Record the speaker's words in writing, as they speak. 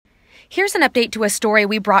Here's an update to a story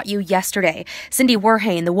we brought you yesterday. Cindy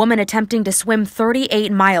Werhane, the woman attempting to swim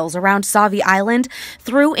 38 miles around Sauvie Island,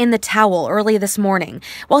 threw in the towel early this morning.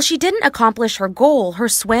 While she didn't accomplish her goal, her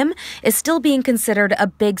swim is still being considered a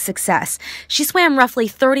big success. She swam roughly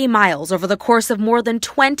 30 miles over the course of more than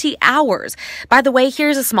 20 hours. By the way,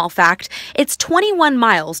 here's a small fact. It's 21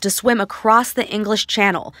 miles to swim across the English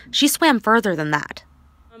Channel. She swam further than that.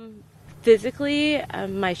 Physically,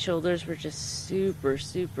 my shoulders were just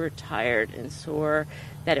super tired and sore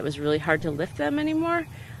that it was really hard to lift them anymore.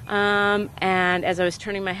 And as I was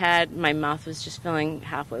turning my head, my mouth was just filling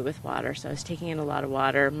halfway with water, so I was taking in a lot of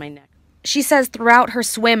water. My neck. She says throughout her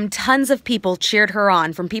swim, tons of people cheered her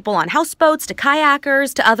on, from people on houseboats to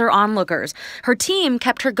kayakers to other onlookers. Her team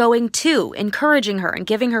kept her going too, encouraging her and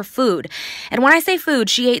giving her food. And when I say food,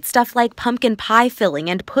 she ate stuff like pumpkin pie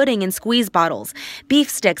filling and pudding in squeeze bottles, beef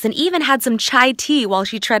sticks, and even had some chai tea while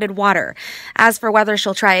she treaded water. As for whether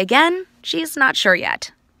she'll try again, she's not sure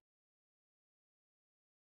yet.